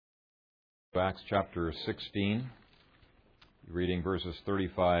Acts chapter 16, reading verses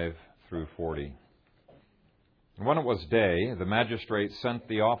 35 through 40. And when it was day, the magistrates sent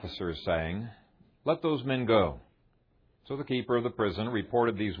the officers, saying, "Let those men go." So the keeper of the prison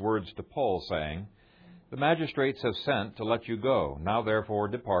reported these words to Paul, saying, "The magistrates have sent to let you go. Now therefore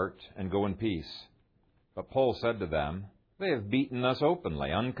depart and go in peace." But Paul said to them, "They have beaten us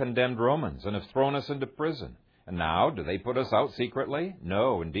openly, uncondemned Romans, and have thrown us into prison. And now do they put us out secretly?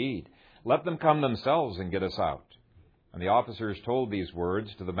 No, indeed. Let them come themselves and get us out." And the officers told these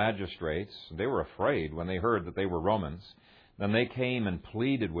words to the magistrates. They were afraid when they heard that they were Romans. Then they came and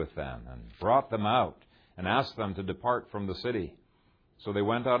pleaded with them and brought them out and asked them to depart from the city. So they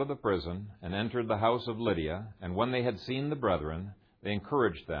went out of the prison and entered the house of Lydia. And when they had seen the brethren, they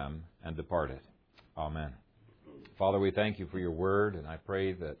encouraged them and departed. Amen. Father, we thank you for your word, and I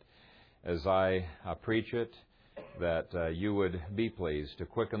pray that as I preach it, that you would be pleased to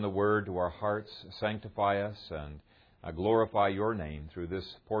quicken the word to our hearts, sanctify us, and glorify your name through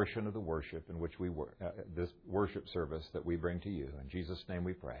this portion of the worship in which this worship service that we bring to you. In Jesus' name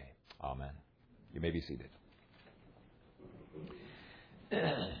we pray. Amen. You may be seated.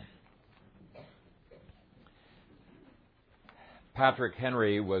 Patrick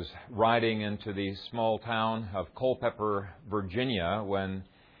Henry was riding into the small town of Culpeper, Virginia, when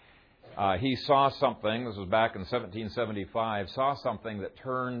he saw something, this was back in 1775, saw something that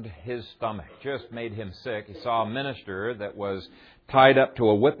turned his stomach, just made him sick. He saw a minister that was tied up to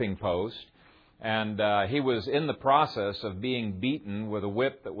a whipping post, and he was in the process of being beaten with a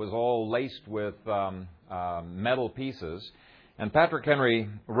whip that was all laced with metal pieces. And Patrick Henry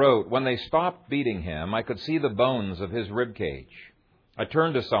wrote, "When they stopped beating him, I could see the bones of his rib cage. I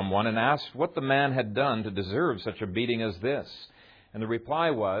turned to someone and asked what the man had done to deserve such a beating as this. And the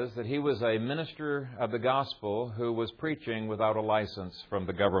reply was that he was a minister of the gospel who was preaching without a license from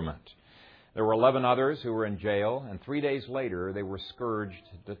the government. There were 11 others who were in jail, and 3 days later they were scourged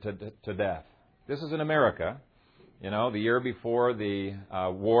to death." This is in America, the year before the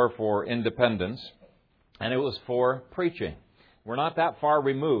War for Independence, and it was for preaching. We're not that far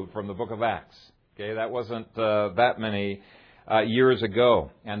removed from the book of Acts. Okay, that wasn't that many years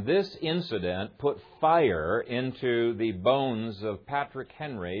ago. And this incident put fire into the bones of Patrick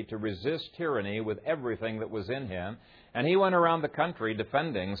Henry to resist tyranny with everything that was in him. And he went around the country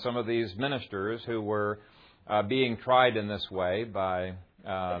defending some of these ministers who were being tried in this way by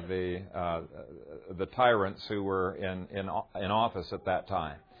the tyrants who were in office at that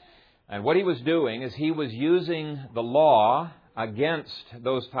time. And what he was doing is he was using the law against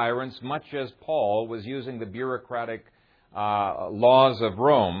those tyrants, much as Paul was using the bureaucratic laws of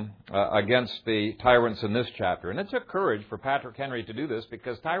Rome against the tyrants in this chapter. And it took courage for Patrick Henry to do this,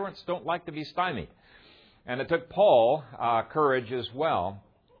 because tyrants don't like to be stymied. And it took Paul courage as well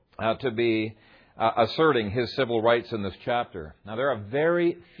to be asserting his civil rights in this chapter. Now, there are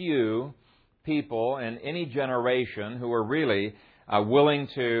very few people in any generation who are really willing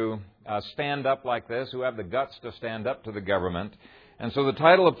to stand up like this, who have the guts to stand up to the government. And so the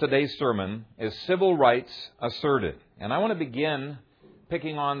title of today's sermon is Civil Rights Asserted. And I want to begin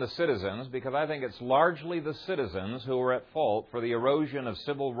picking on the citizens, because I think it's largely the citizens who are at fault for the erosion of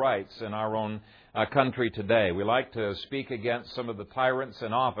civil rights in our own country today. We like to speak against some of the tyrants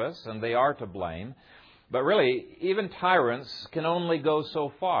in office, and they are to blame. But really, even tyrants can only go so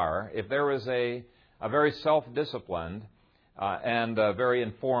far if there is a very self-disciplined and very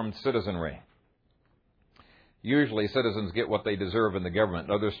informed citizenry. Usually citizens get what they deserve in the government.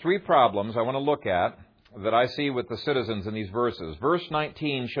 Now, there's 3 problems I want to look at that I see with the citizens in these verses. Verse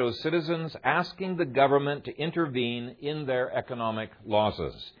 19 shows citizens asking the government to intervene in their economic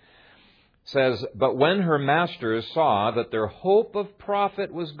losses. It says, "But when her masters saw that their hope of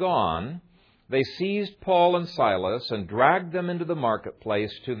profit was gone, they seized Paul and Silas and dragged them into the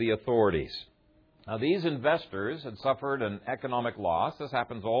marketplace to the authorities." Now, these investors had suffered an economic loss. This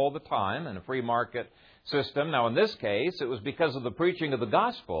happens all the time in a free market system. Now, in this case, it was because of the preaching of the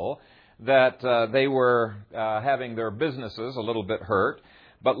gospel that they were having their businesses a little bit hurt.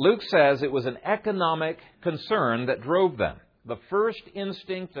 But Luke says it was an economic concern that drove them. The first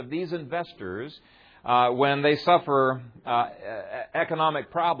instinct of these investors when they suffer economic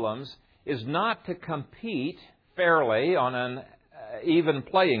problems is not to compete fairly on an even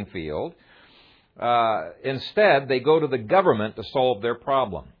playing field. Instead, they go to the government to solve their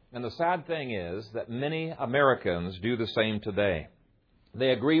problem. And the sad thing is that many Americans do the same today.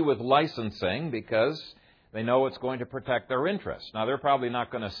 They agree with licensing because they know it's going to protect their interests. Now, they're probably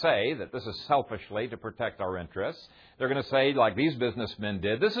not going to say that this is selfishly to protect our interests. They're going to say, like these businessmen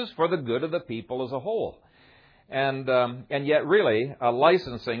did, this is for the good of the people as a whole. And yet, really,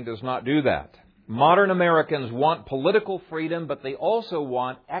 licensing does not do that. Modern Americans want political freedom, but they also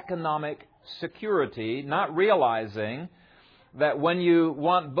want economic security, not realizing that when you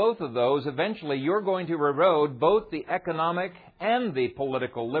want both of those, eventually you're going to erode both the economic and the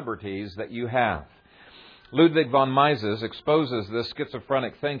political liberties that you have. Ludwig von Mises exposes this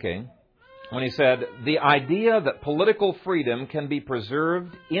schizophrenic thinking when he said, "The idea that political freedom can be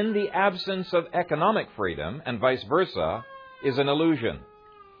preserved in the absence of economic freedom, and vice versa, is an illusion.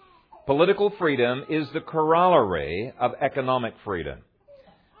 Political freedom is the corollary of economic freedom."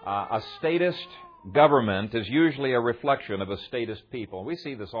 A statist government is usually a reflection of a statist people. We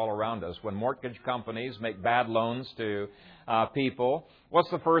see this all around us. When mortgage companies make bad loans to people, what's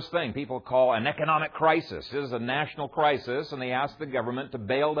the first thing people call an economic crisis? This is a national crisis, and they ask the government to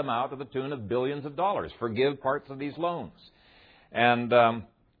bail them out to the tune of billions of dollars, forgive parts of these loans. And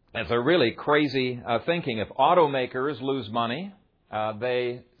it's a really crazy thinking. If automakers lose money,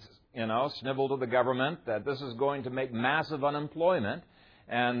 they snivel to the government that this is going to make massive unemployment,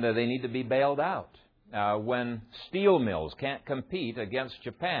 and they need to be bailed out. When steel mills can't compete against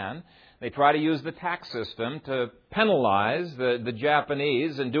Japan, they try to use the tax system to penalize the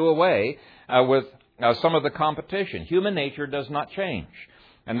Japanese and do away with some of the competition. Human nature does not change.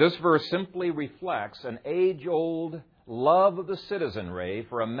 And this verse simply reflects an age-old love of the citizenry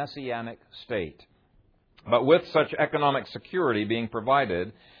for a messianic state. But with such economic security being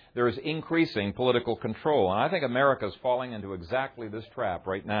provided, there is increasing political control. And I think America is falling into exactly this trap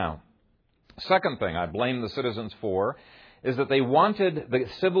right now. Second thing I blame the citizens for is that they wanted the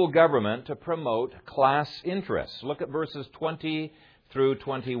civil government to promote class interests. Look at verses 20 through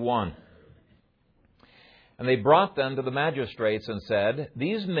 21. "And they brought them to the magistrates and said,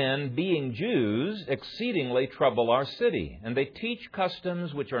 'These men, being Jews, exceedingly trouble our city, and they teach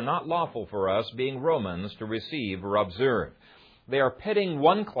customs which are not lawful for us, being Romans, to receive or observe.'" They are pitting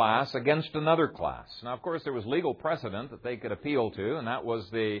one class against another class. Now, of course, there was legal precedent that they could appeal to, and that was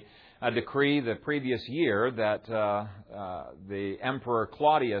the decree the previous year that the Emperor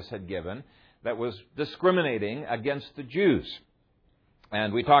Claudius had given that was discriminating against the Jews.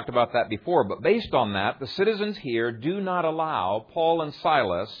 And we talked about that before. But based on that, the citizens here do not allow Paul and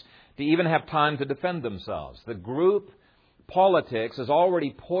Silas to even have time to defend themselves. The group politics has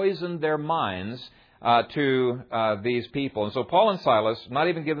already poisoned their minds to these people. And so Paul and Silas, not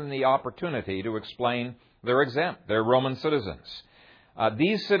even given the opportunity to explain, they're exempt. They're Roman citizens.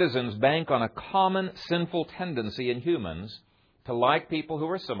 These citizens bank on a common sinful tendency in humans to like people who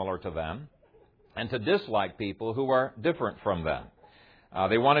are similar to them and to dislike people who are different from them.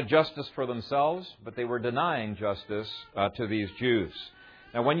 They wanted justice for themselves, but they were denying justice to these Jews.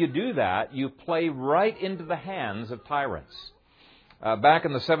 Now, when you do that, you play right into the hands of tyrants. Back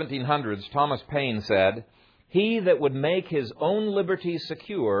in the 1700s, Thomas Paine said, "He that would make his own liberty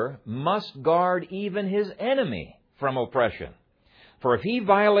secure must guard even his enemy from oppression. For if he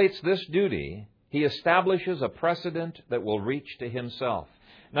violates this duty, he establishes a precedent that will reach to himself."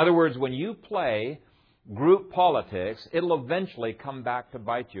 In other words, when you play group politics, it'll eventually come back to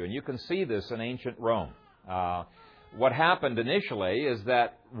bite you. And you can see this in ancient Rome. What happened initially is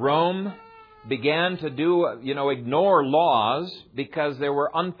that Rome began to ignore laws because there were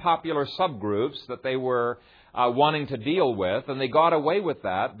unpopular subgroups that they were wanting to deal with, and they got away with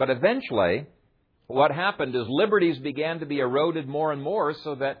that. But eventually, what happened is liberties began to be eroded more and more,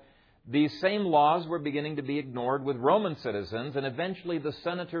 so that these same laws were beginning to be ignored with Roman citizens, and eventually the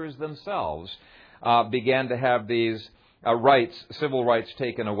senators themselves began to have these civil rights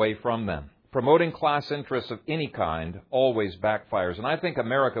taken away from them. Promoting class interests of any kind always backfires. And I think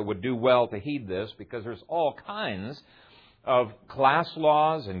America would do well to heed this, because there's all kinds of class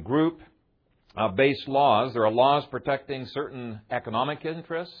laws and group-based laws. There are laws protecting certain economic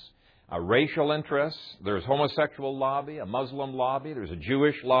interests, racial interests. There's homosexual lobby, a Muslim lobby. There's a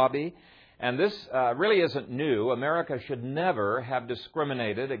Jewish lobby. And this really isn't new. America should never have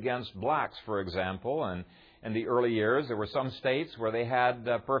discriminated against blacks, for example. And in the early years, there were some states where they had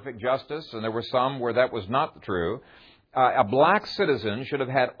perfect justice, and there were some where that was not true. A black citizen should have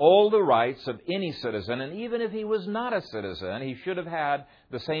had all the rights of any citizen, and even if he was not a citizen, he should have had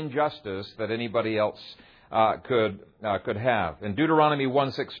the same justice that anybody else could have. In Deuteronomy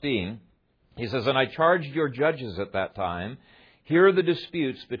 1:16, he says, "And I charged your judges at that time, hear the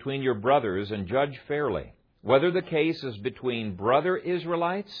disputes between your brothers and judge fairly, whether the case is between brother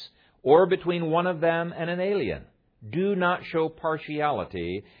Israelites or between one of them and an alien. Do not show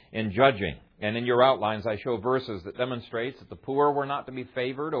partiality in judging." And in your outlines, I show verses that demonstrates that the poor were not to be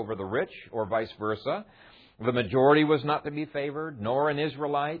favored over the rich, or vice versa. The majority was not to be favored, nor an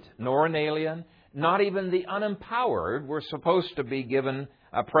Israelite, nor an alien, not even the unempowered were supposed to be given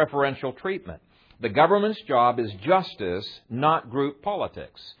a preferential treatment. The government's job is justice, not group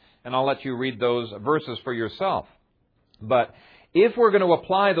politics. And I'll let you read those verses for yourself. But if we're going to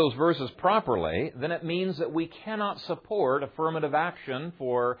apply those verses properly, then it means that we cannot support affirmative action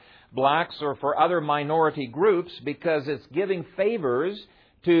for blacks or for other minority groups because it's giving favors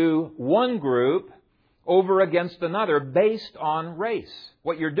to one group over against another based on race.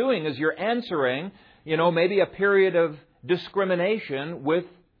 What you're doing is you're answering, maybe a period of discrimination with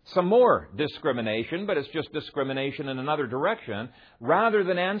some more discrimination, but it's just discrimination in another direction, rather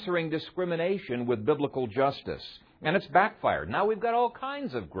than answering discrimination with biblical justice. And it's backfired. Now we've got all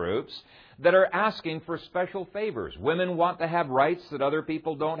kinds of groups that are asking for special favors. Women want to have rights that other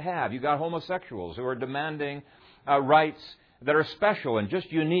people don't have. You've got homosexuals who are demanding rights that are special and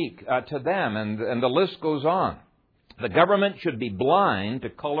just unique to them, and the list goes on. The government should be blind to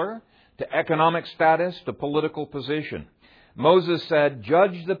color, to economic status, to political position. Moses said,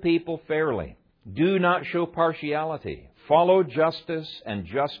 "Judge the people fairly. Do not show partiality. Follow justice and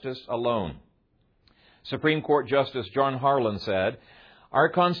justice alone." Supreme Court Justice John Harlan said, "Our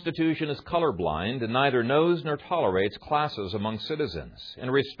Constitution is colorblind and neither knows nor tolerates classes among citizens. In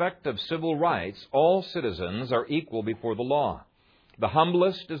respect of civil rights, all citizens are equal before the law. The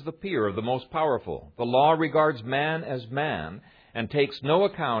humblest is the peer of the most powerful. The law regards man as man and takes no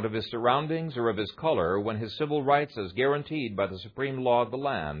account of his surroundings or of his color when his civil rights, as guaranteed by the supreme law of the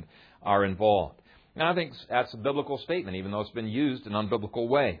land, are involved." And I think that's a biblical statement, even though it's been used in unbiblical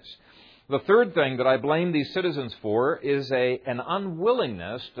ways. The third thing that I blame these citizens for is an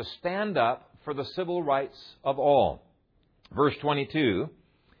unwillingness to stand up for the civil rights of all. Verse 22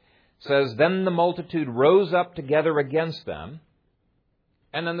 says, "Then the multitude rose up together against them."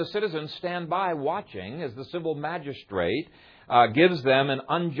 And then the citizens stand by watching as the civil magistrate gives them an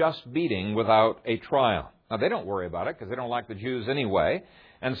unjust beating without a trial. Now, they don't worry about it because they don't like the Jews anyway.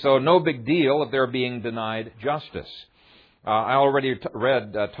 And so no big deal if they're being denied justice. I already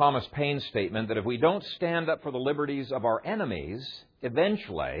read Thomas Paine's statement that if we don't stand up for the liberties of our enemies,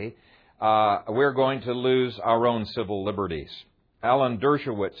 eventually we're going to lose our own civil liberties. Alan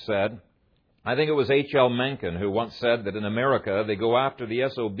Dershowitz said, I think it was H.L. Mencken who once said that in America they go after the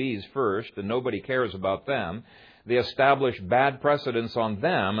SOBs first and nobody cares about them. They establish bad precedents on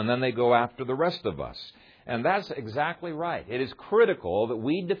them and then they go after the rest of us. And that's exactly right. It is critical that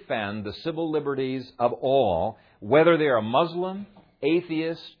we defend the civil liberties of all, whether they are Muslim,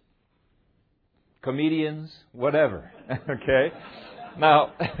 atheist, comedians, whatever. Okay?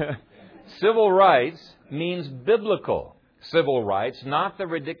 Now, civil rights means biblical civil rights, not the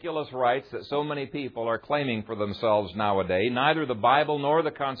ridiculous rights that so many people are claiming for themselves nowadays. Neither the Bible nor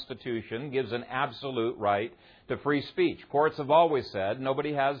the Constitution gives an absolute right to free speech. Courts have always said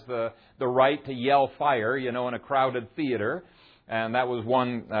nobody has the right to yell fire, in a crowded theater. And that was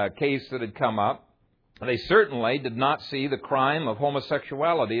one case that had come up. They certainly did not see the crime of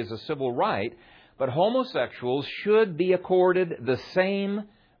homosexuality as a civil right, but homosexuals should be accorded the same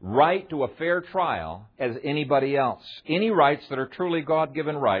right to a fair trial as anybody else. Any rights that are truly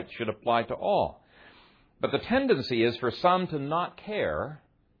God-given rights should apply to all. But the tendency is for some to not care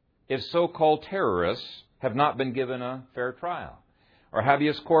if so-called terrorists have not been given a fair trial, or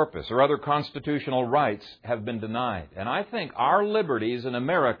habeas corpus, or other constitutional rights have been denied. And I think our liberties in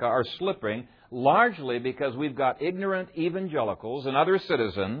America are slipping largely because we've got ignorant evangelicals and other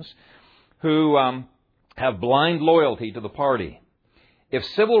citizens who have blind loyalty to the party. If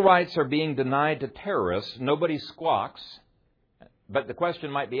civil rights are being denied to terrorists, nobody squawks. But the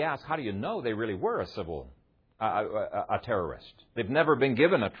question might be asked, how do you know they really were a terrorist? They've never been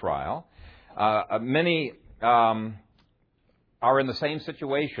given a trial. Many are in the same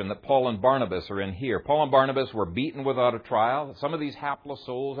situation that Paul and Barnabas are in here. Paul and Barnabas were beaten without a trial. Some of these hapless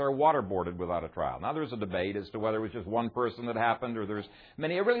souls are waterboarded without a trial. Now, there's a debate as to whether it was just one person that happened or there's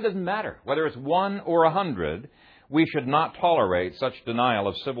many. It really doesn't matter. Whether it's 1 or 100, we should not tolerate such denial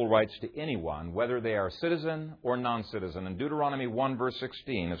of civil rights to anyone, whether they are citizen or non-citizen. And Deuteronomy 1 verse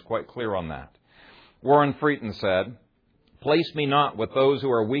 16 is quite clear on that. Warren Freeton said, "Place me not with those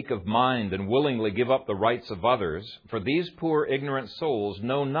who are weak of mind and willingly give up the rights of others, for these poor ignorant souls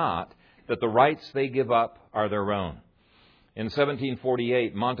know not that the rights they give up are their own." In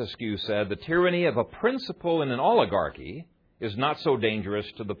 1748, Montesquieu said, "The tyranny of a principal in an oligarchy is not so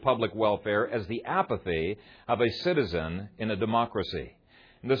dangerous to the public welfare as the apathy of a citizen in a democracy."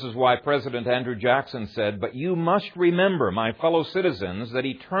 And this is why President Andrew Jackson said, "But you must remember, my fellow citizens, that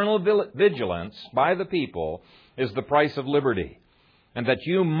eternal vigilance by the people is the price of liberty, and that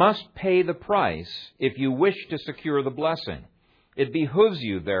you must pay the price if you wish to secure the blessing. It behooves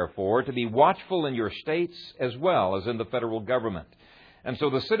you, therefore, to be watchful in your states as well as in the federal government. And so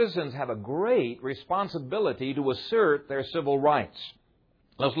the citizens have a great responsibility to assert their civil rights.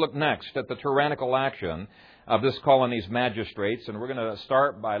 Let's look next at the tyrannical action of this colony's magistrates, and we're going to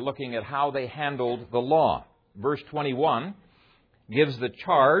start by looking at how they handled the law. Verse 21 gives the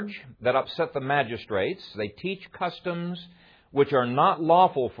charge that upset the magistrates. They teach customs which are not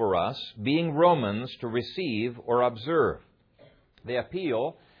lawful for us, being Romans, to receive or observe. They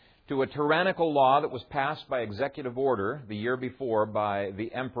appeal to a tyrannical law that was passed by executive order the year before by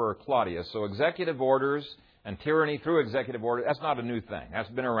the Emperor Claudius. So executive orders and tyranny through executive order, that's not a new thing. That's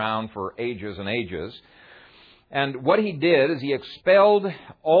been around for ages and ages. And what he did is he expelled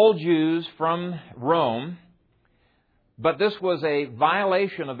all Jews from Rome, but this was a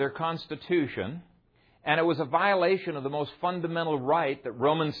violation of their constitution, and it was a violation of the most fundamental right that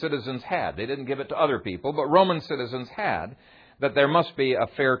Roman citizens had. They didn't give it to other people, but Roman citizens had, that there must be a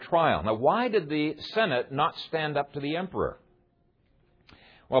fair trial. Now, why did the Senate not stand up to the emperor?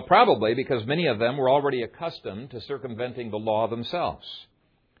 Well, probably because many of them were already accustomed to circumventing the law themselves.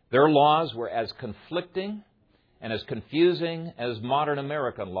 Their laws were as conflicting and as confusing as modern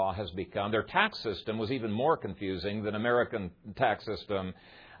American law has become. Their tax system was even more confusing than American tax system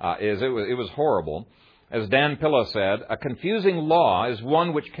is. It was horrible. As Dan Pilla said, a confusing law is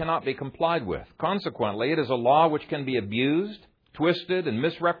one which cannot be complied with. Consequently, it is a law which can be abused, twisted, and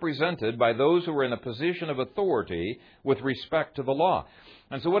misrepresented by those who are in a position of authority with respect to the law.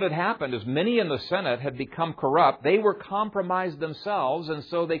 And so what had happened is many in the Senate had become corrupt. They were compromised themselves, and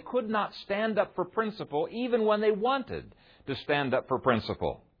so they could not stand up for principle even when they wanted to stand up for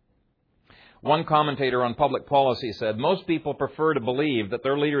principle. One commentator on public policy said, most people prefer to believe that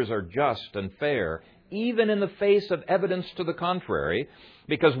their leaders are just and fair, even in the face of evidence to the contrary,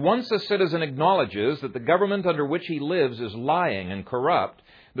 because once a citizen acknowledges that the government under which he lives is lying and corrupt,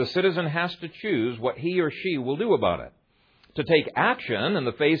 the citizen has to choose what he or she will do about it. To take action in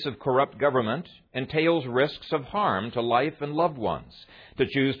the face of corrupt government entails risks of harm to life and loved ones. To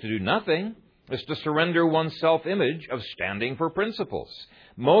choose to do nothing is to surrender one's self-image of standing for principles.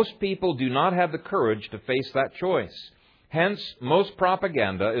 Most people do not have the courage to face that choice. Hence, most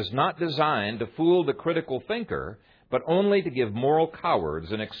propaganda is not designed to fool the critical thinker, but only to give moral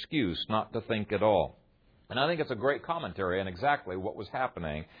cowards an excuse not to think at all. And I think it's a great commentary on exactly what was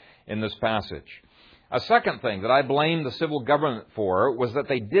happening in this passage. A second thing that I blame the civil government for was that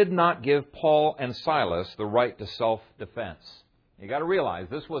they did not give Paul and Silas the right to self-defense. You've got to realize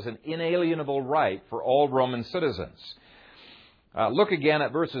this was an inalienable right for all Roman citizens. Look again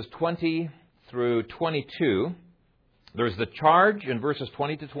at verses 20 through 22. There's the charge in verses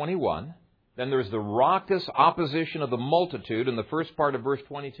 20 to 21. Then there's the raucous opposition of the multitude in the first part of verse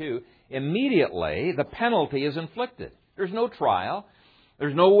 22. Immediately, the penalty is inflicted. There's no trial.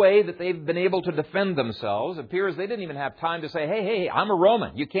 There's no way that they've been able to defend themselves. It appears they didn't even have time to say, hey, I'm a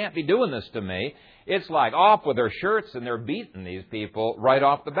Roman. You can't be doing this to me. It's like off with their shirts, and they're beating these people right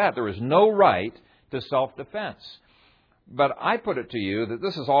off the bat. There is no right to self-defense. But I put it to you that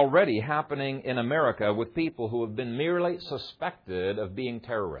this is already happening in America with people who have been merely suspected of being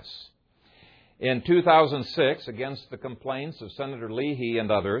terrorists. In 2006, against the complaints of Senator Leahy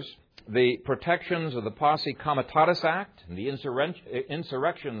and others, the protections of the Posse Comitatus Act and the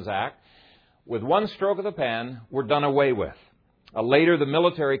Insurrections Act, with one stroke of the pen, were done away with. Later, the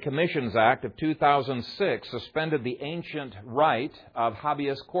Military Commissions Act of 2006 suspended the ancient right of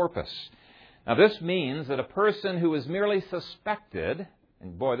habeas corpus. Now, this means that a person who is merely suspected,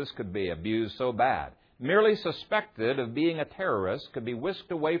 and boy, this could be abused so bad, merely suspected of being a terrorist could be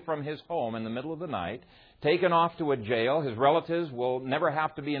whisked away from his home in the middle of the night, taken off to a jail. His relatives will never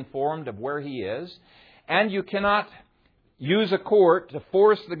have to be informed of where he is. And you cannot use a court to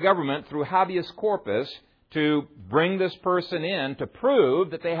force the government through habeas corpus to bring this person in to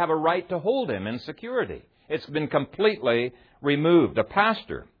prove that they have a right to hold him in security. It's been completely removed. A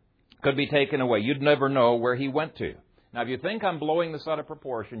pastor could be taken away. You'd never know where he went to. Now, if you think I'm blowing this out of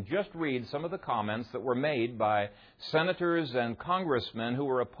proportion, just read some of the comments that were made by senators and congressmen who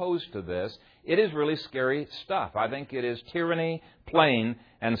were opposed to this. It is really scary stuff. I think it is tyranny, plain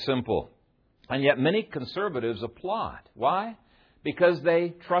and simple. And yet many conservatives applaud. Why? Because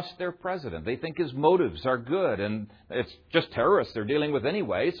they trust their president. They think his motives are good, and it's just terrorists they're dealing with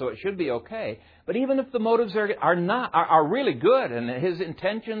anyway, so it should be okay. But even if the motives are really good, and his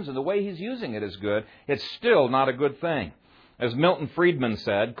intentions and the way he's using it is good, it's still not a good thing. As Milton Friedman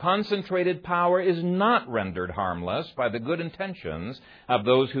said, concentrated power is not rendered harmless by the good intentions of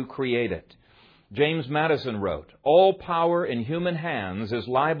those who create it. James Madison wrote, all power in human hands is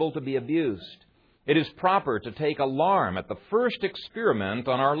liable to be abused. It is proper to take alarm at the first experiment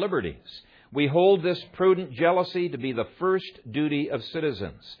on our liberties. We hold this prudent jealousy to be the first duty of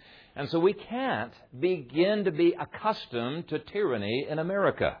citizens. And so we can't begin to be accustomed to tyranny in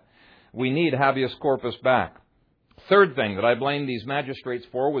America. We need habeas corpus back. Third thing that I blame these magistrates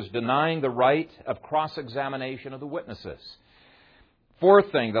for was denying the right of cross-examination of the witnesses.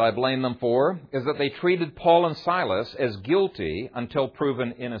 Fourth thing that I blame them for is that they treated Paul and Silas as guilty until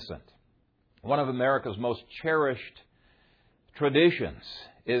proven innocent. One of America's most cherished traditions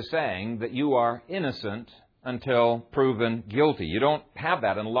is saying that you are innocent until proven guilty. You don't have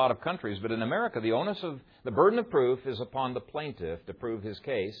that in a lot of countries, but in America, the burden of proof is upon the plaintiff to prove his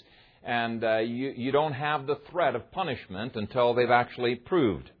case, and you don't have the threat of punishment until they've actually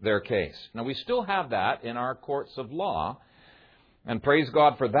proved their case. Now, we still have that in our courts of law, and praise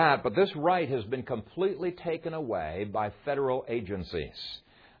God for that, but this right has been completely taken away by federal agencies.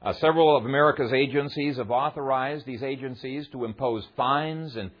 Several of America's agencies have authorized these agencies to impose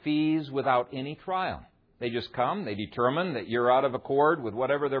fines and fees without any trial. They just come, they determine that you're out of accord with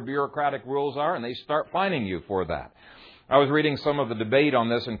whatever their bureaucratic rules are, and they start fining you for that. I was reading some of the debate on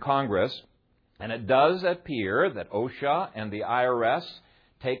this in Congress, and it does appear that OSHA and the IRS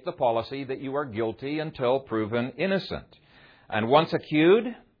take the policy that you are guilty until proven innocent. And once accused,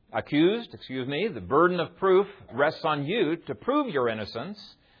 the burden of proof rests on you to prove your innocence.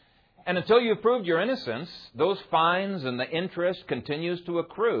 And until you've proved your innocence, those fines and the interest continues to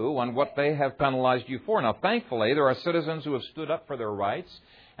accrue on what they have penalized you for. Now, thankfully, there are citizens who have stood up for their rights,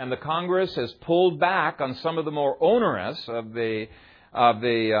 and the Congress has pulled back on some of the more onerous of the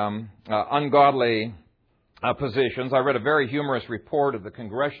ungodly positions. I read a very humorous report of the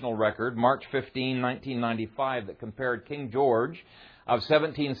Congressional Record, March 15, 1995, that compared King George of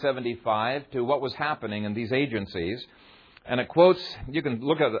 1775 to what was happening in these agencies. And it quotes, you can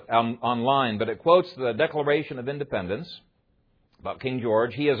look at it online, but it quotes the Declaration of Independence about King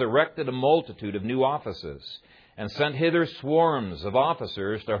George. He has erected a multitude of new offices and sent hither swarms of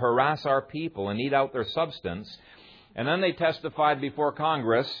officers to harass our people and eat out their substance. And then they testified before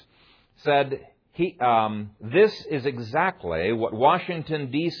Congress, said, this is exactly what Washington,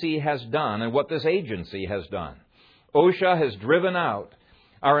 D.C. has done and what this agency has done. OSHA has driven out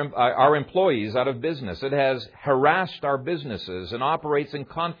our employees out of business. It has harassed our businesses and operates in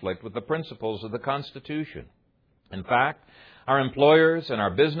conflict with the principles of the Constitution. In fact, our employers and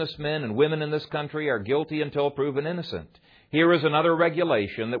our businessmen and women in this country are guilty until proven innocent. Here is another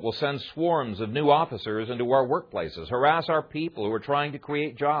regulation that will send swarms of new officers into our workplaces, harass our people who are trying to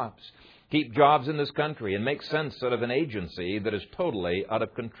create jobs, keep jobs in this country, and make sense out of an agency that is totally out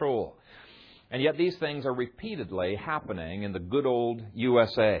of control. And yet these things are repeatedly happening in the good old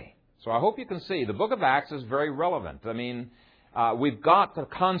USA. So I hope you can see the book of Acts is very relevant. I mean, we've got to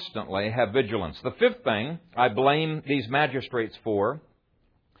constantly have vigilance. The fifth thing I blame these magistrates for,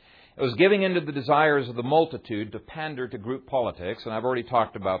 it was giving in to the desires of the multitude to pander to group politics, and I've already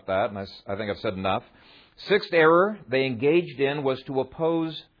talked about that, and I think I've said enough. Sixth error they engaged in was to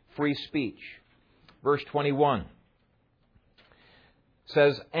oppose free speech. Verse 21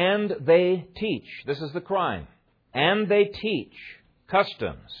 says, and they teach, this is the crime, and they teach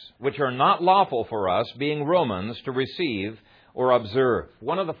customs which are not lawful for us, being Romans, to receive or observe.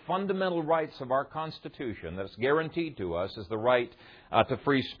 One of the fundamental rights of our Constitution that's guaranteed to us is the right to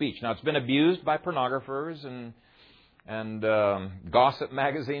free speech. Now, it's been abused by pornographers and gossip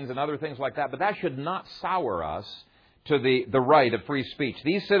magazines and other things like that, but that should not sour us to the right of free speech.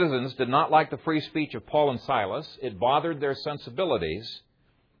 These citizens did not like the free speech of Paul and Silas. It bothered their sensibilities.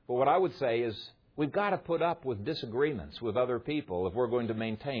 But what I would say is we've got to put up with disagreements with other people if we're going to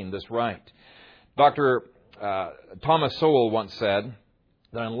maintain this right. Dr. Thomas Sowell once said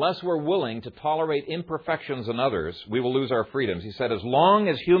that unless we're willing to tolerate imperfections in others, we will lose our freedoms. He said, as long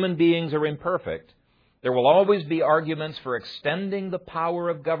as human beings are imperfect, there will always be arguments for extending the power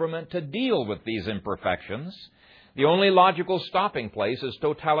of government to deal with these imperfections. The only logical stopping place is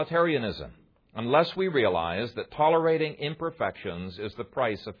totalitarianism, unless we realize that tolerating imperfections is the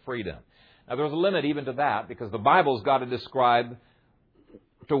price of freedom. Now, there's a limit even to that, because the Bible's got to describe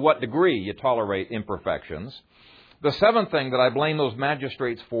to what degree you tolerate imperfections. The seventh thing that I blame those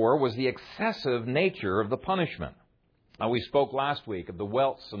magistrates for was the excessive nature of the punishment. Now, we spoke last week of the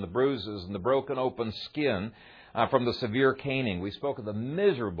welts and the bruises and the broken open skin from the severe caning. We spoke of the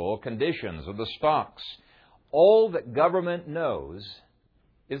miserable conditions of the stocks. All that government knows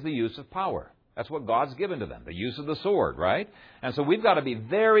is the use of power. That's what God's given to them, the use of the sword, right? And so we've got to be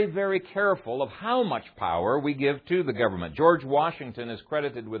very, very careful of how much power we give to the government. George Washington is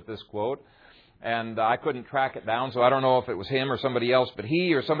credited with this quote, and I couldn't track it down, so I don't know if it was him or somebody else, but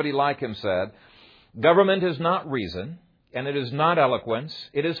he or somebody like him said Government is not reason, and it is not eloquence.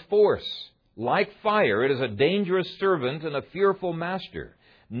 It is force. Like fire, it is a dangerous servant and a fearful master.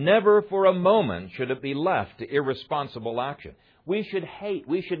 Never for a moment should it be left to irresponsible action. We should hate,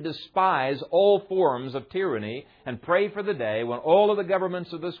 we should despise all forms of tyranny and pray for the day when all of the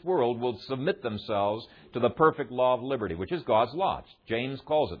governments of this world will submit themselves to the perfect law of liberty, which is God's law. James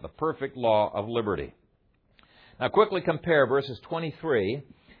calls it the perfect law of liberty. Now quickly compare verses 23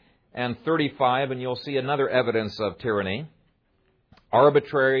 and 35, and you'll see another evidence of tyranny.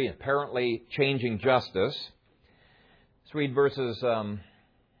 Arbitrary, apparently changing justice. Let's read verses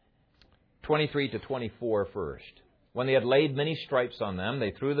 23 to 24 first. When they had laid many stripes on them,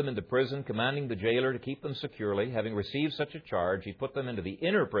 they threw them into prison, commanding the jailer to keep them securely. Having received such a charge, he put them into the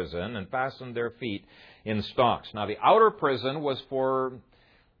inner prison and fastened their feet in stocks. Now, the outer prison was for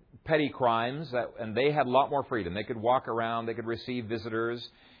petty crimes, and they had a lot more freedom. They could walk around, they could receive visitors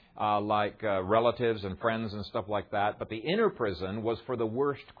like relatives and friends and stuff like that. But the inner prison was for the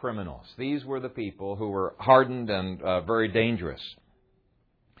worst criminals. These were the people who were hardened and very dangerous.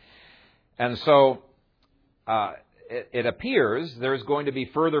 And so it appears there's going to be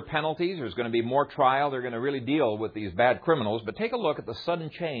further penalties. There's going to be more trial. They're going to really deal with these bad criminals. But take a look at the sudden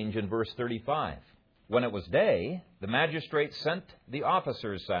change in verse 35. When it was day, the magistrate sent the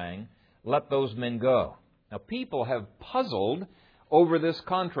officers, saying, "Let those men go." Now, people have puzzled over this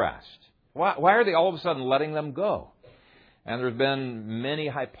contrast. Why are they all of a sudden letting them go? And there's been many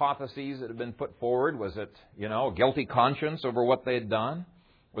hypotheses that have been put forward. Was it, a guilty conscience over what they had done?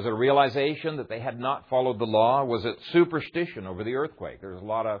 Was it a realization that they had not followed the law? Was it superstition over the earthquake? There's a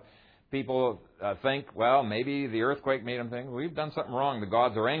lot of people think, well, maybe the earthquake made them think, we've done something wrong. The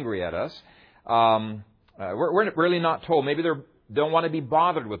gods are angry at us. We're really not told. Maybe they don't want to be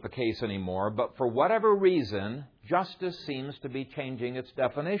bothered with the case anymore. But for whatever reason, justice seems to be changing its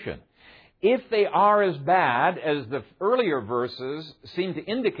definition. If they are as bad as the earlier verses seem to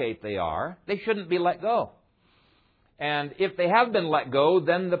indicate they are, they shouldn't be let go. And if they have been let go,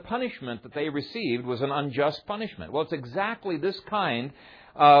 then the punishment that they received was an unjust punishment. Well, it's exactly this kind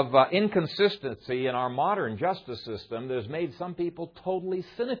of inconsistency in our modern justice system that has made some people totally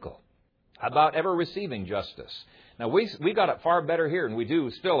cynical about ever receiving justice. Now, we got it far better here than we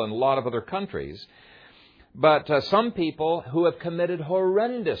do still in a lot of other countries. But some people who have committed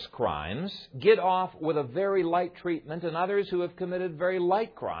horrendous crimes get off with a very light treatment, and others who have committed very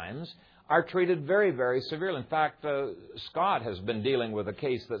light crimes are treated very, very severely. In fact, Scott has been dealing with a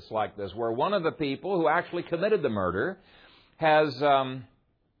case that's like this, where one of the people who actually committed the murder has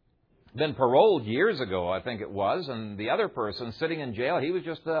been paroled years ago, I think it was, and the other person sitting in jail, he was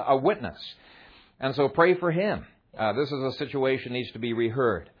just a witness. And so pray for him. This is a situation that needs to be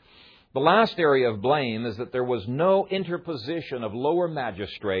reheard. The last area of blame is that there was no interposition of lower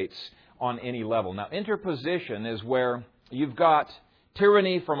magistrates on any level. Now, interposition is where you've got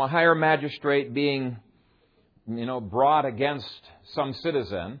tyranny from a higher magistrate being, brought against some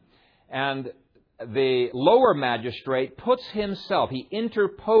citizen, and the lower magistrate puts himself, he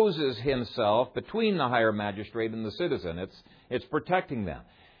interposes himself between the higher magistrate and the citizen. It's protecting them.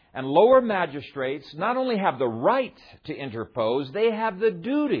 And lower magistrates not only have the right to interpose, they have the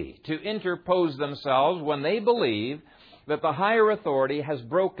duty to interpose themselves when they believe that the higher authority has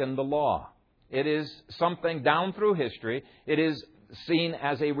broken the law. It is something down through history. It is seen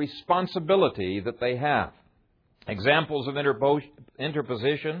as a responsibility that they have. Examples of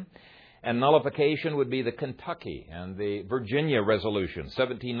interposition and nullification would be the Kentucky and the Virginia Resolution,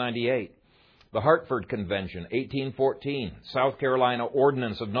 1798. The Hartford Convention, 1814. South Carolina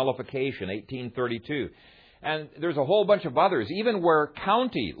Ordinance of Nullification, 1832. And there's a whole bunch of others, even where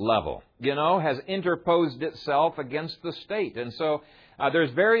county level, has interposed itself against the state. And so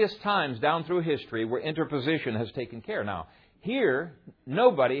there's various times down through history where interposition has taken care. Now, here,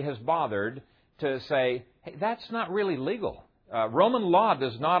 nobody has bothered to say, hey, that's not really legal. Roman law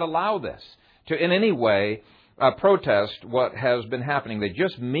does not allow this to in any way protest what has been happening. They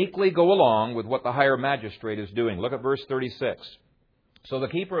just meekly go along with what the higher magistrate is doing. Look at verse 36. So the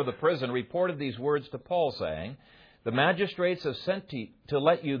keeper of the prison reported these words to Paul, saying, "The magistrates have sent to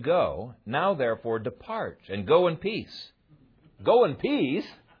let you go. Now, therefore, depart and go in peace." Go in peace?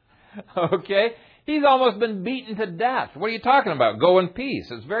 Okay. He's almost been beaten to death. What are you talking about? Go in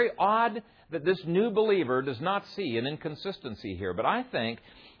peace. It's very odd that this new believer does not see an inconsistency here. But I think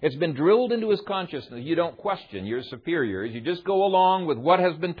it's been drilled into his consciousness. You don't question your superiors. You just go along with what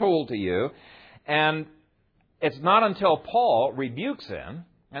has been told to you. And it's not until Paul rebukes him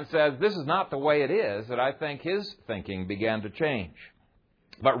and says, this is not the way it is, that I think his thinking began to change.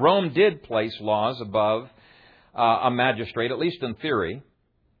 But Rome did place laws above a magistrate, at least in theory.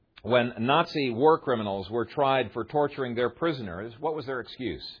 When Nazi war criminals were tried for torturing their prisoners, what was their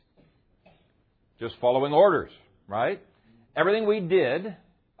excuse? Just following orders, right? Everything we did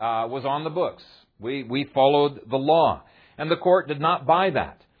was on the books. We followed the law. And the court did not buy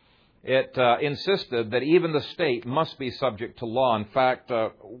that. It insisted that even the state must be subject to law. In fact,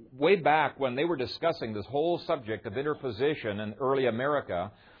 way back when they were discussing this whole subject of interposition in early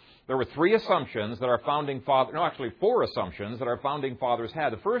America, there were four assumptions that our founding fathers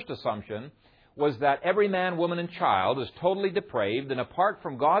had. The first assumption was that every man, woman, and child is totally depraved, and apart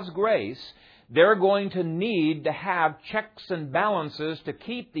from God's grace, they're going to need to have checks and balances to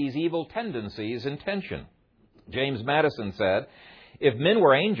keep these evil tendencies in tension. James Madison said, "If men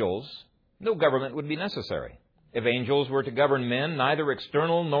were angels, no government would be necessary. If angels were to govern men, neither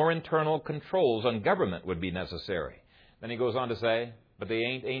external nor internal controls on government would be necessary." Then he goes on to say, but they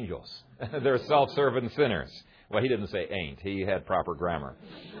ain't angels. They're self-serving sinners. Well, he didn't say ain't. He had proper grammar.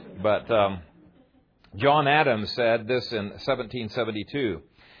 But John Adams said this in 1772,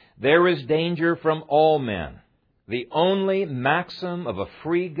 "There is danger from all men. The only maxim of a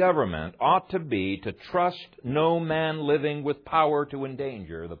free government ought to be to trust no man living with power to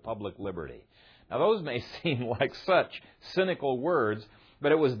endanger the public liberty." Now, those may seem like such cynical words,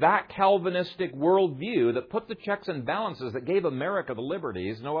 but it was that Calvinistic worldview that put the checks and balances that gave America the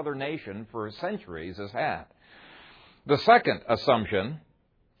liberties no other nation for centuries has had. The second assumption,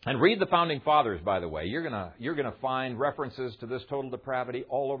 and read the Founding Fathers, by the way, you're gonna find references to this total depravity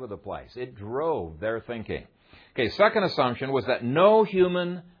all over the place. It drove their thinking. Okay, second assumption was that no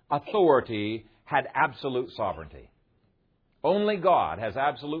human authority had absolute sovereignty. Only God has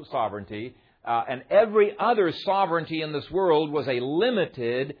absolute sovereignty. And every other sovereignty in this world was a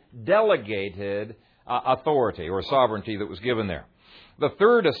limited, delegated authority or sovereignty that was given there. The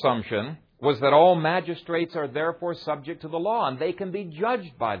third assumption was that all magistrates are therefore subject to the law, and they can be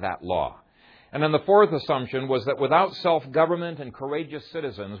judged by that law. And then the fourth assumption was that without self-government and courageous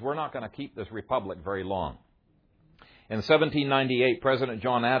citizens, we're not going to keep this republic very long. In 1798, President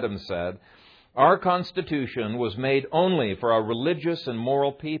John Adams said, "Our Constitution was made only for a religious and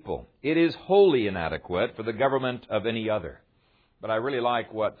moral people. It is wholly inadequate for the government of any other." But I really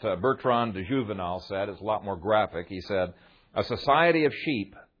like what Bertrand de Juvenal said. It's a lot more graphic. He said, "A society of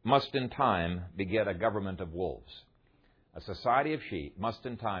sheep must in time beget a government of wolves." A society of sheep must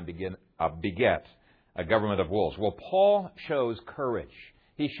in time beget a government of wolves. Well, Paul shows courage.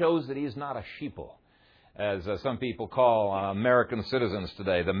 He shows that he's not a sheeple, as some people call American citizens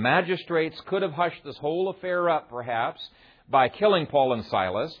today. The magistrates could have hushed this whole affair up, perhaps, by killing Paul and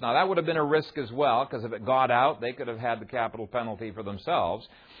Silas. Now, that would have been a risk as well, because if it got out, they could have had the capital penalty for themselves.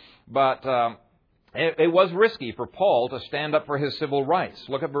 But it was risky for Paul to stand up for his civil rights.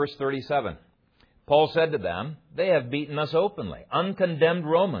 Look at verse 37. Paul said to them, "They have beaten us openly, uncondemned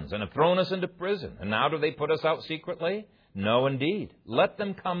Romans, and have thrown us into prison. And now do they put us out secretly? No, indeed. Let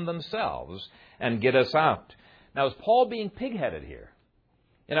them come themselves and get us out." Now, is Paul being pig-headed here?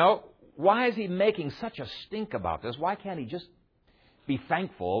 Why is he making such a stink about this? Why can't he just be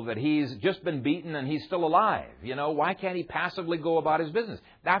thankful that he's just been beaten and he's still alive? Why can't he passively go about his business?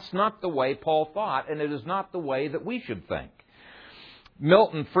 That's not the way Paul thought, and it is not the way that we should think.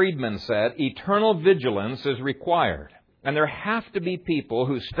 Milton Friedman said, "Eternal vigilance is required, and there have to be people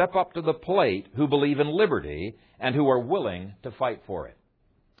who step up to the plate who believe in liberty and who are willing to fight for it."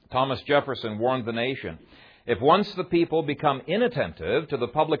 Thomas Jefferson warned the nation, "If once the people become inattentive to the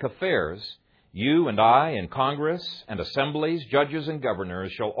public affairs, you and I in Congress and assemblies, judges and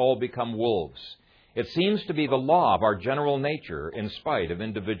governors shall all become wolves. It seems to be the law of our general nature in spite of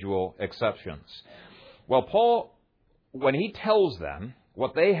individual exceptions." Well, Paul, when he tells them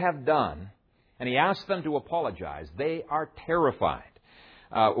what they have done, and he asks them to apologize, they are terrified.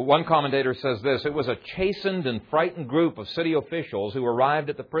 One commentator says this, "It was a chastened and frightened group of city officials who arrived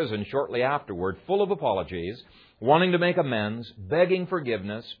at the prison shortly afterward, full of apologies, wanting to make amends, begging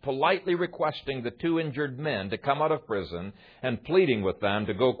forgiveness, politely requesting the two injured men to come out of prison, and pleading with them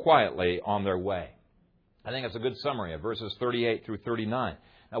to go quietly on their way." I think that's a good summary of verses 38 through 39.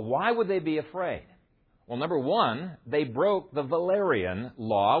 Now, why would they be afraid? Well, number one, they broke the Valerian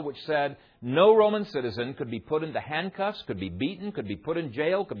law, which said no Roman citizen could be put into handcuffs, could be beaten, could be put in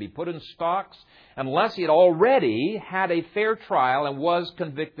jail, could be put in stocks, unless he had already had a fair trial and was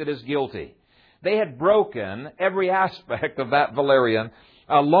convicted as guilty. They had broken every aspect of that Valerian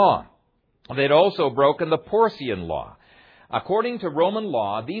law. They'd also broken the Porcian law. According to Roman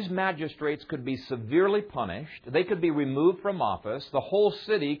law, these magistrates could be severely punished. They could be removed from office. The whole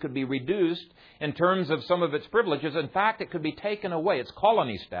city could be reduced in terms of some of its privileges. In fact, it could be taken away. Its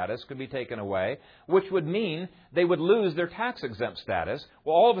colony status could be taken away, which would mean they would lose their tax-exempt status.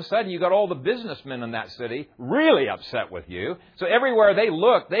 Well, all of a sudden, you got all the businessmen in that city really upset with you. So everywhere they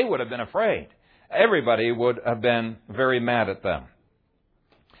looked, they would have been afraid. Everybody would have been very mad at them.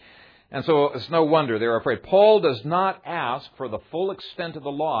 And so it's no wonder they're afraid. Paul does not ask for the full extent of the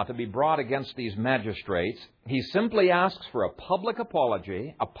law to be brought against these magistrates. He simply asks for a public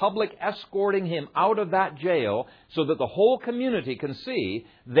apology, a public escorting him out of that jail so that the whole community can see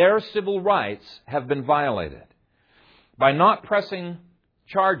their civil rights have been violated. By not pressing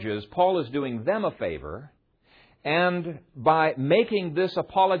charges, Paul is doing them a favor, and by making this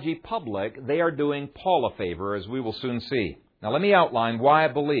apology public, they are doing Paul a favor, as we will soon see. Now let me outline why I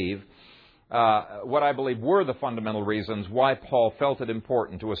believe what I believe were the fundamental reasons why Paul felt it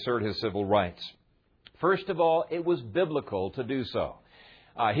important to assert his civil rights. First of all, it was biblical to do so.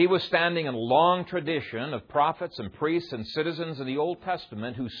 He was standing in a long tradition of prophets and priests and citizens in the Old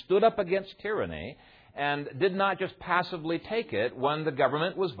Testament who stood up against tyranny and did not just passively take it when the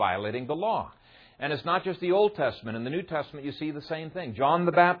government was violating the law. And it's not just the Old Testament. In the New Testament, you see the same thing. John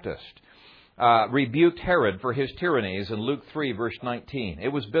the Baptist rebuked Herod for his tyrannies in Luke 3, verse 19. It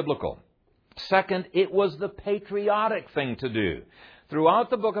was biblical. Second, it was the patriotic thing to do. Throughout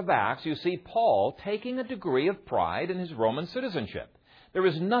the book of Acts, you see Paul taking a degree of pride in his Roman citizenship. There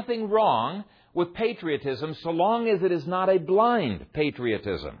is nothing wrong with patriotism so long as it is not a blind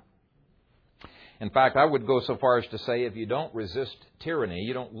patriotism. In fact, I would go so far as to say if you don't resist tyranny,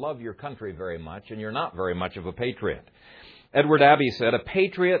 you don't love your country very much, and you're not very much of a patriot. Edward Abbey said, "A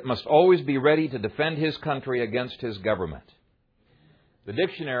patriot must always be ready to defend his country against his government." The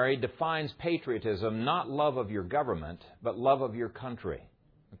dictionary defines patriotism not love of your government, but love of your country.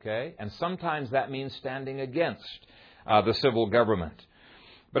 Okay? And sometimes that means standing against the civil government.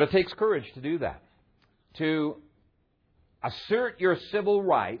 But it takes courage to do that. To assert your civil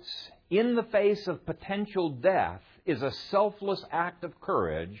rights in the face of potential death is a selfless act of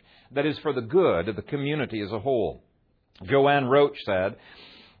courage that is for the good of the community as a whole. Joanne Roach said,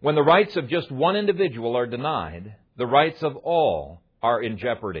 "When the rights of just one individual are denied, the rights of all are in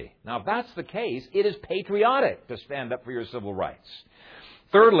jeopardy." Now, if that's the case, it is patriotic to stand up for your civil rights.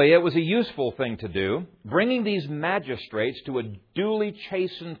 Thirdly, it was a useful thing to do. Bringing these magistrates to a duly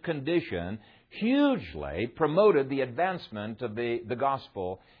chastened condition hugely promoted the advancement of the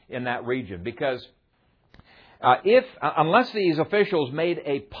gospel in that region. Because unless these officials made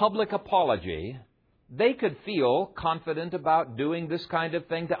a public apology, they could feel confident about doing this kind of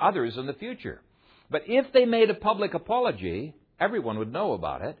thing to others in the future. But if they made a public apology, everyone would know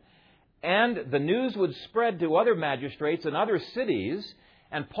about it, and the news would spread to other magistrates in other cities,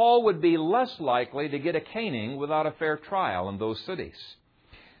 and Paul would be less likely to get a caning without a fair trial in those cities.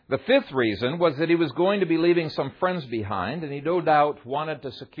 The fifth reason was that he was going to be leaving some friends behind, and he no doubt wanted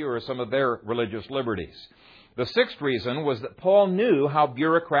to secure some of their religious liberties. The sixth reason was that Paul knew how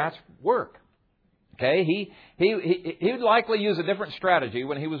bureaucrats work. Okay, he would likely use a different strategy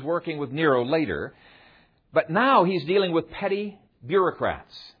when he was working with Nero later, but now he's dealing with petty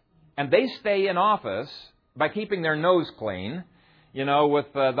bureaucrats, and they stay in office by keeping their nose clean,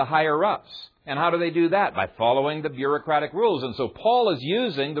 with the higher-ups. And how do they do that? By following the bureaucratic rules. And so Paul is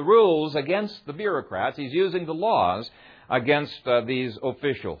using the rules against the bureaucrats. He's using the laws against these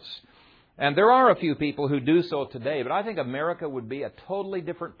officials. And there are a few people who do so today, but I think America would be a totally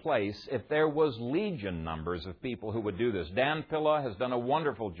different place if there was legion numbers of people who would do this. Dan Pilla has done a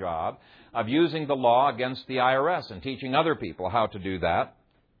wonderful job of using the law against the IRS and teaching other people how to do that.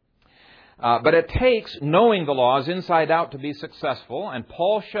 But it takes knowing the laws inside out to be successful, and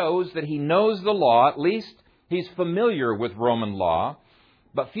Paul shows that he knows the law. At least he's familiar with Roman law,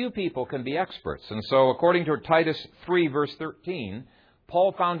 but few people can be experts. And so according to Titus 3, verse 13,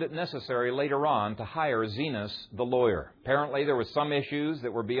 Paul found it necessary later on to hire Zenas the lawyer. Apparently there were some issues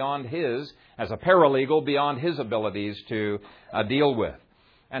that were beyond his, as a paralegal, beyond his abilities to deal with.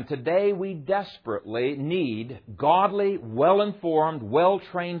 And today we desperately need godly, well-informed,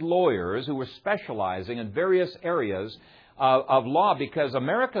 well-trained lawyers who are specializing in various areas of law, because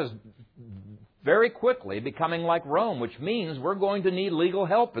America's very quickly becoming like Rome, which means we're going to need legal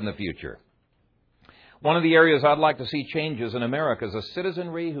help in the future. One of the areas I'd like to see changes in America is a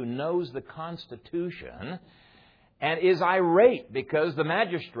citizenry who knows the Constitution and is irate because the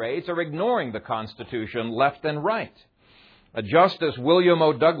magistrates are ignoring the Constitution left and right. Justice William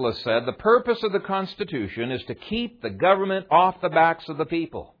O. Douglas said, "The purpose of the Constitution is to keep the government off the backs of the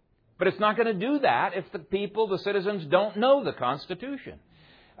people." But it's not going to do that if the people, the citizens, don't know the Constitution.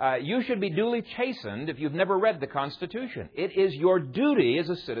 You should be duly chastened if you've never read the Constitution. It is your duty as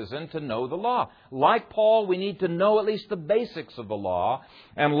a citizen to know the law. Like Paul, we need to know at least the basics of the law.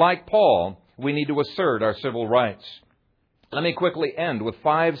 And like Paul, we need to assert our civil rights. Let me quickly end with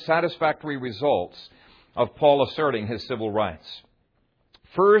 5 satisfactory results of Paul asserting his civil rights.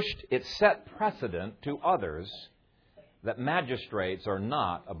 First, it set precedent to others that magistrates are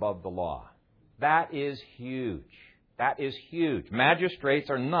not above the law. That is huge. That is huge. Magistrates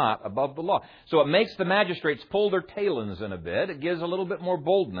are not above the law. So it makes the magistrates pull their talons in a bit. It gives a little bit more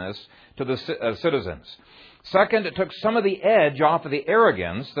boldness to the citizens. Second, it took some of the edge off of the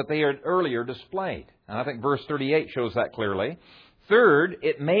arrogance that they had earlier displayed. And I think verse 38 shows that clearly. Third,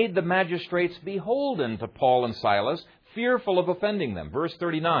 it made the magistrates beholden to Paul and Silas, fearful of offending them. Verse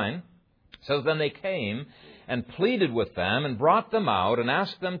 39 says, Then they came and pleaded with them and brought them out and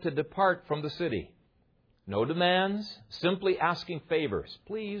asked them to depart from the city. No demands, simply asking favors.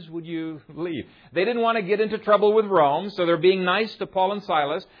 Please, would you leave? They didn't want to get into trouble with Rome, so they're being nice to Paul and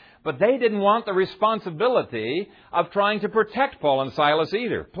Silas, but they didn't want the responsibility of trying to protect Paul and Silas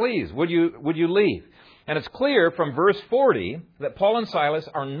either. Please, would you leave? And it's clear from verse 40 that Paul and Silas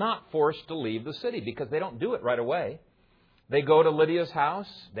are not forced to leave the city because they don't do it right away. They go to Lydia's house,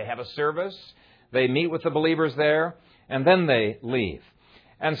 they have a service, they meet with the believers there, and then they leave.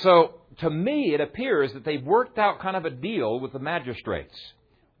 And so, to me, it appears that they've worked out kind of a deal with the magistrates.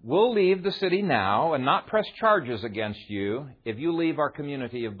 We'll leave the city now and not press charges against you if you leave our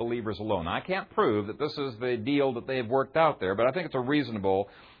community of believers alone. I can't prove that this is the deal that they've worked out there, but I think it's a reasonable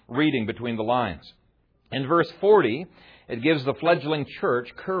reading between the lines. In verse 40, it gives the fledgling church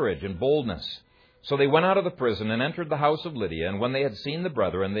courage and boldness. So they went out of the prison and entered the house of Lydia, and when they had seen the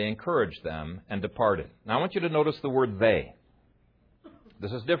brethren, they encouraged them and departed. Now I want you to notice the word they.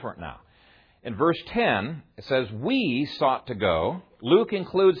 This is different now. In verse 10, it says, we sought to go. Luke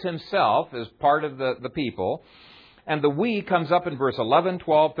includes himself as part of the people. And the we comes up in verse 11,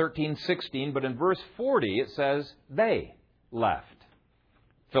 12, 13, 16. But in verse 40, it says, they left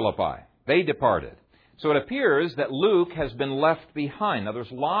Philippi. They departed. So it appears that Luke has been left behind. Now,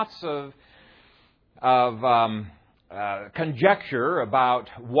 there's lots of conjecture about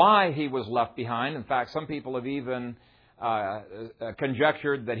why he was left behind. In fact, some people have even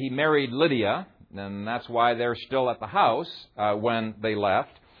conjectured that he married Lydia, and that's why they're still at the house when they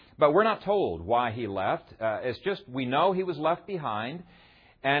left. But we're not told why he left. It's just we know he was left behind,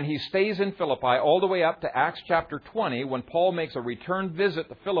 and he stays in Philippi all the way up to Acts chapter 20 when Paul makes a return visit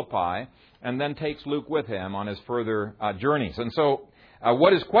to Philippi and then takes Luke with him on his further journeys. And so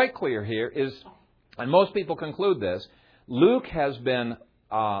what is quite clear here is, and most people conclude this, Luke has been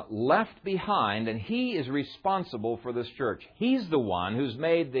left behind, and he is responsible for this church. He's the one who's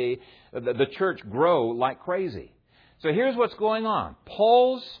made the church grow like crazy. So here's what's going on.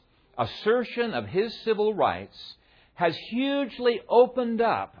 Paul's assertion of his civil rights has hugely opened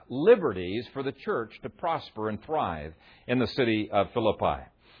up liberties for the church to prosper and thrive in the city of Philippi.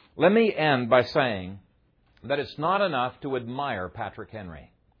 Let me end by saying that it's not enough to admire Patrick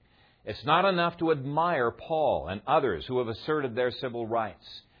Henry. It's not enough to admire Paul and others who have asserted their civil rights.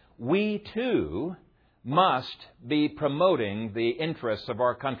 We, too, must be promoting the interests of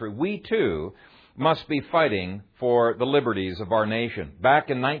our country. We, too, must be fighting for the liberties of our nation.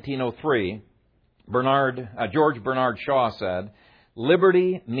 Back in 1903, George Bernard Shaw said,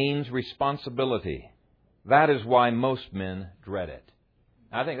 "Liberty means responsibility. That is why most men dread it."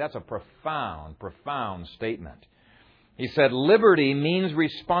 I think that's a profound, profound statement. He said, liberty means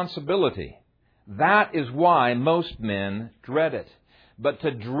responsibility. That is why most men dread it. But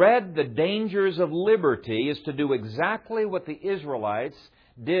to dread the dangers of liberty is to do exactly what the Israelites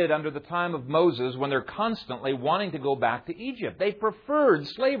did under the time of Moses when they're constantly wanting to go back to Egypt. They preferred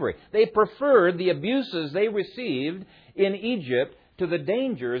slavery. They preferred the abuses they received in Egypt to the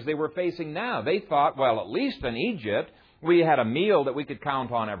dangers they were facing now. They thought, well, at least in Egypt, we had a meal that we could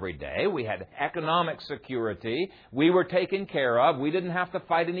count on every day. We had economic security. We were taken care of. We didn't have to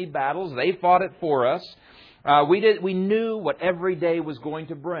fight any battles. They fought it for us. We knew what every day was going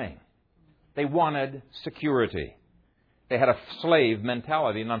to bring. They wanted security. They had a slave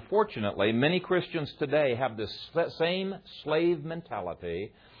mentality. And unfortunately, many Christians today have this same slave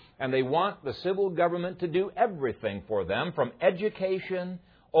mentality. And they want the civil government to do everything for them, from education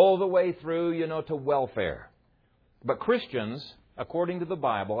all the way through, to welfare. But Christians, according to the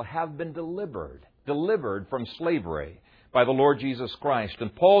Bible, have been delivered from slavery by the Lord Jesus Christ.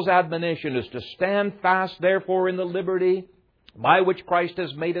 And Paul's admonition is to stand fast, therefore, in the liberty by which Christ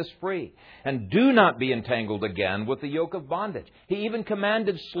has made us free. And do not be entangled again with the yoke of bondage. He even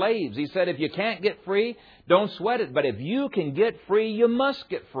commanded slaves. He said, if you can't get free, don't sweat it. But if you can get free, you must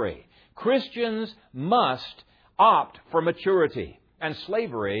get free. Christians must opt for maturity. And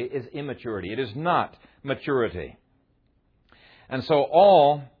slavery is immaturity. It is not maturity. And so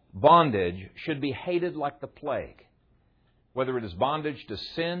all bondage should be hated like the plague. Whether it is bondage to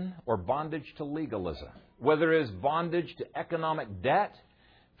sin or bondage to legalism. Whether it is bondage to economic debt,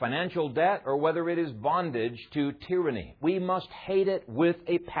 financial debt, or whether it is bondage to tyranny. We must hate it with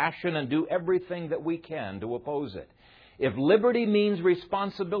a passion and do everything that we can to oppose it. If liberty means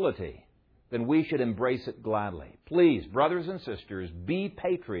responsibility, then we should embrace it gladly. Please, brothers and sisters, be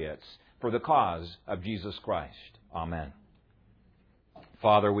patriots for the cause of Jesus Christ. Amen.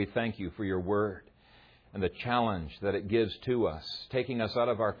 Father, we thank You for Your Word and the challenge that it gives to us, taking us out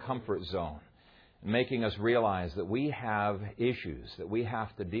of our comfort zone, making us realize that we have issues that we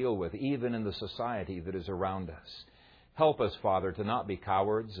have to deal with, even in the society that is around us. Help us, Father, to not be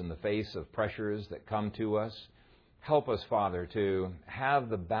cowards in the face of pressures that come to us. Help us, Father, to have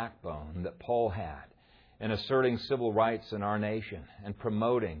the backbone that Paul had in asserting civil rights in our nation and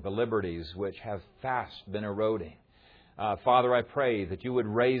promoting the liberties which have fast been eroding. Father, I pray that You would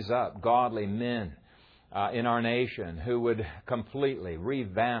raise up godly men in our nation who would completely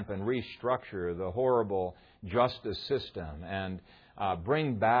revamp and restructure the horrible justice system and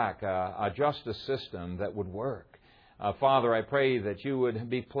bring back a justice system that would work. Father, I pray that You would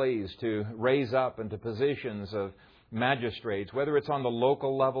be pleased to raise up into positions of magistrates, whether it's on the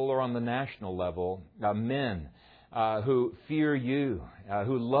local level or on the national level, men who fear You,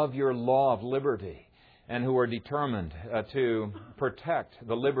 who love Your law of liberty, and who are determined to protect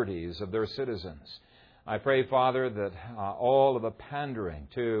the liberties of their citizens. I pray, Father, that all of the pandering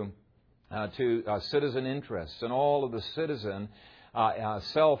to citizen interests and all of the citizen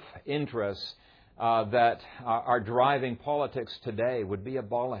self-interests that are driving politics today would be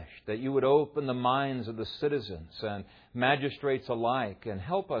abolished, that You would open the minds of the citizens and magistrates alike and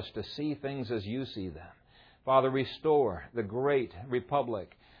help us to see things as You see them. Father, restore the great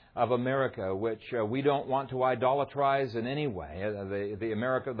republic of America, which we don't want to idolatrize in any way. The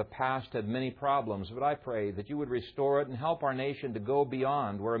America of the past had many problems, but I pray that You would restore it and help our nation to go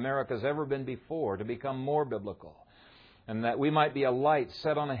beyond where America has ever been before, to become more biblical, and that we might be a light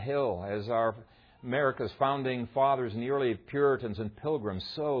set on a hill as our America's founding fathers and the early Puritans and Pilgrims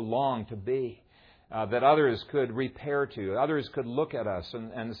so longed to be, that others could repair to, others could look at us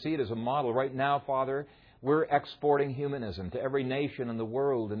and see it as a model. Right now, Father, we're exporting humanism to every nation in the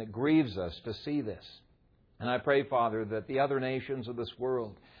world, and it grieves us to see this. And I pray, Father, that the other nations of this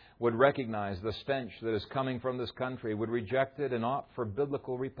world would recognize the stench that is coming from this country, would reject it and opt for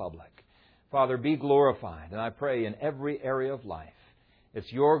biblical republic. Father, be glorified, and I pray in every area of life.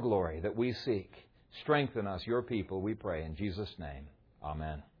 It's Your glory that we seek. Strengthen us, Your people, we pray in Jesus' name.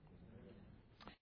 Amen.